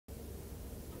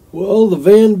Well, the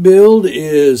van build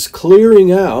is clearing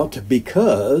out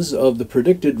because of the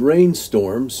predicted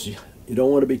rainstorms. You don't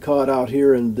want to be caught out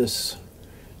here in this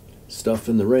stuff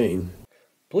in the rain.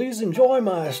 Please enjoy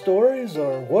my stories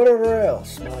or whatever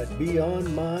else might be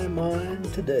on my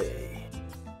mind today.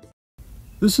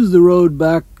 This is the road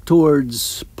back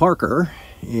towards Parker,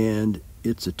 and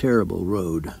it's a terrible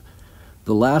road.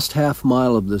 The last half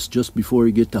mile of this, just before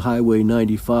you get to Highway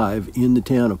 95 in the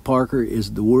town of Parker,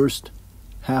 is the worst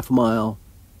half mile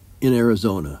in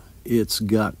Arizona. It's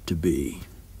got to be.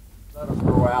 Let them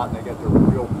grow out and they get the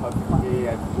real puffy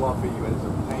and fluffy as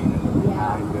a pain in the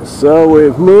behind. So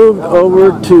we've moved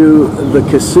over to the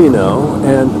casino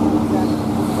and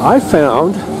I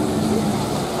found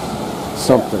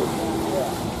something.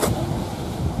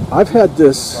 I've had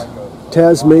this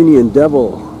Tasmanian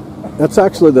devil. That's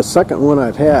actually the second one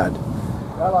I've had.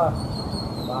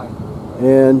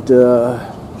 And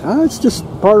it's just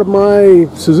part of my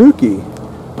Suzuki.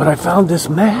 But I found this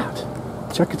mat.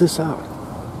 Check this out.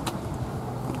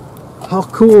 How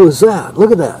cool is that?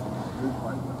 Look at that.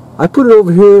 I put it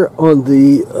over here on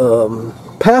the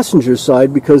passenger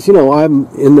side because, you know, I'm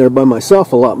in there by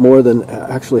myself a lot more than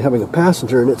actually having a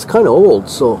passenger, and it's kind of old,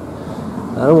 so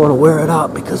I don't want to wear it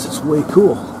out because it's way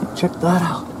cool. Check that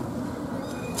out.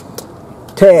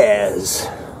 Taz.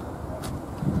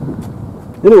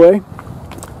 Anyway,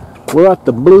 we're at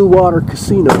the Blue Water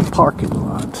Casino parking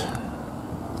lot.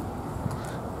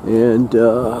 And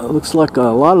looks like a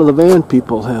lot of the van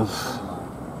people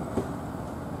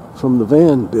from the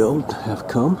van build have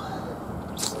come.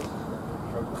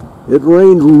 It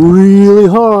rained really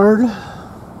hard.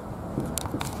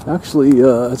 Actually,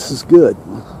 this is good.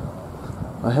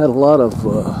 I had a lot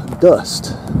of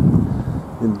dust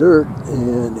and dirt,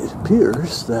 and it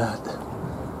appears that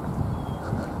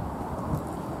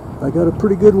I got a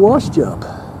pretty good wash job.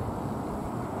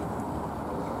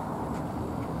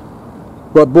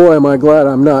 But boy, am I glad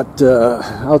I'm not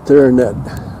out there in that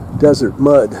desert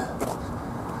mud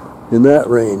in that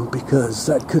rain, because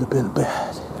that could have been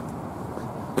bad.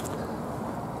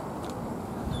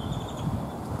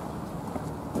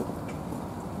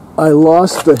 I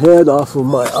lost the head off of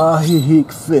my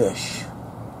Ajijic fish.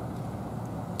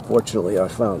 Fortunately, I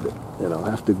found it, and I'll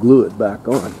have to glue it back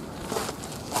on.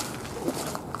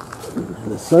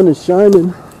 The sun is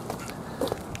shining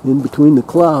in between the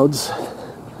clouds.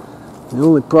 The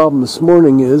only problem this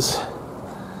morning is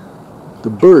the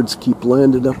birds keep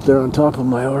landing up there on top of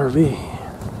my RV,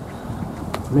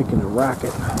 making a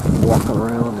racket, walking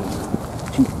around and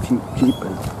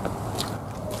cheeping.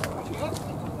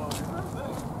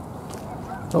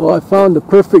 So I found the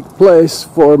perfect place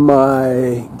for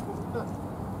my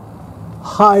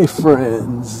Hi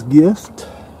Friends gift.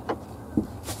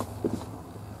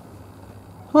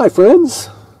 Hi friends.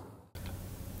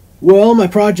 Well, my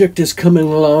project is coming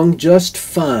along just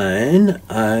fine.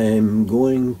 I'm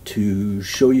going to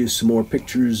show you some more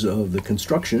pictures of the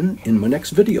construction in my next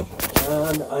video.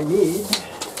 And I need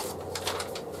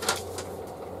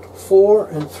 4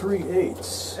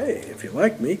 3/8. Hey, if you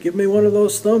like me, give me one of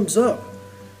those thumbs up.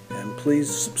 And please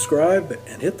subscribe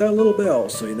and hit that little bell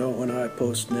so you know when I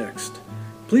post next.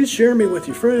 Please share me with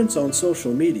your friends on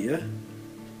social media.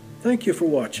 Thank you for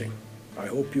watching. I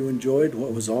hope you enjoyed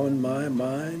what was on my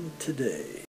mind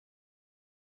today.